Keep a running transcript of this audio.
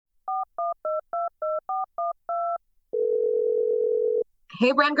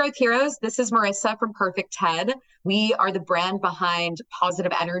Hey, brand growth heroes. This is Marissa from Perfect Head. We are the brand behind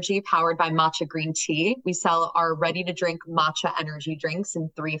Positive Energy powered by matcha green tea. We sell our ready to drink matcha energy drinks in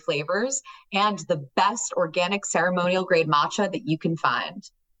 3 flavors and the best organic ceremonial grade matcha that you can find.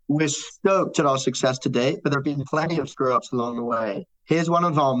 We're stoked at our success to date, but there have been plenty of screw ups along the way. Here's one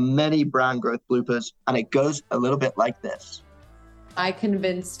of our many brand growth bloopers, and it goes a little bit like this. I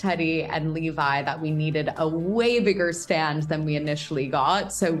convinced Teddy and Levi that we needed a way bigger stand than we initially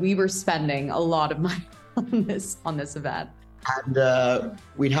got. So we were spending a lot of money on this event. And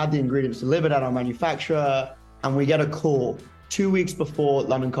we'd had the ingredients delivered at our manufacturer, and we get a call 2 weeks before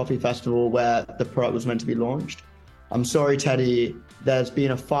London Coffee Festival where the product was meant to be launched. I'm sorry, Teddy, there's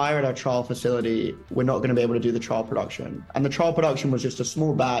been a fire at our trial facility. We're not going to be able to do the trial production. And the trial production was just a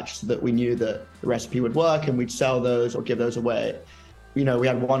small batch so that we knew that the recipe would work and we'd sell those or give those away. You know, we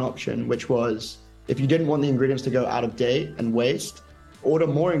had one option, which was if you didn't want the ingredients to go out of date and waste, order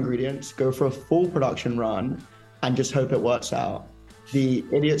more ingredients, go for a full production run, and just hope it works out. The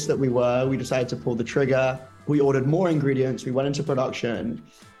idiots that we were, we decided to pull the trigger. We ordered more ingredients, we went into production,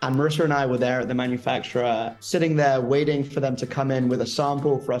 and Marissa and I were there at the manufacturer, sitting there waiting for them to come in with a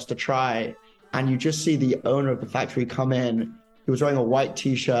sample for us to try. And you just see the owner of the factory come in. He was wearing a white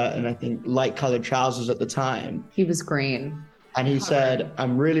t-shirt and I think light colored trousers at the time. He was green. And he said,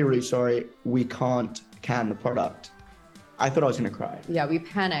 I'm really, really sorry. We can't can the product. I thought I was going to cry. Yeah, we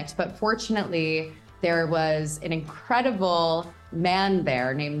panicked. But fortunately, there was an incredible man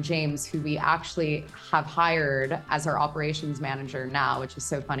there named James, who we actually have hired as our operations manager now, which is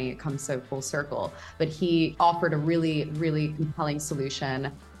so funny. It comes so full circle. But he offered a really, really compelling solution.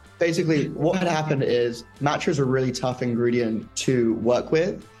 Basically, what had happened is matcha is a really tough ingredient to work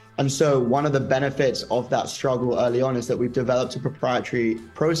with. And so one of the benefits of that struggle early on is that we've developed a proprietary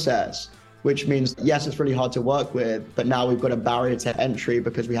process, which means, yes, it's really hard to work with, but now we've got a barrier to entry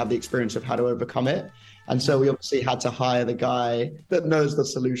because we have the experience of how to overcome it. And so we obviously had to hire the guy that knows the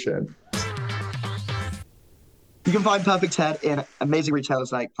solution. You can find Perfect Head in amazing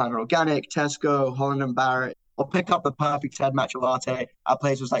retailers like Planet Organic, Tesco, Holland & Barrett, or pick up the Perfect Head matcha latte at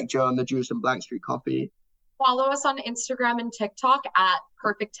places like Joe and the Juice and Blank Street Coffee. Follow us on Instagram and TikTok at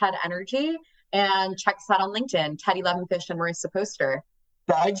Perfect Head Energy, and check us out on LinkedIn, Teddy Levenfish and Marissa Poster.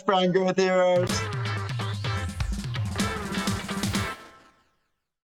 Thanks, brand growth heroes.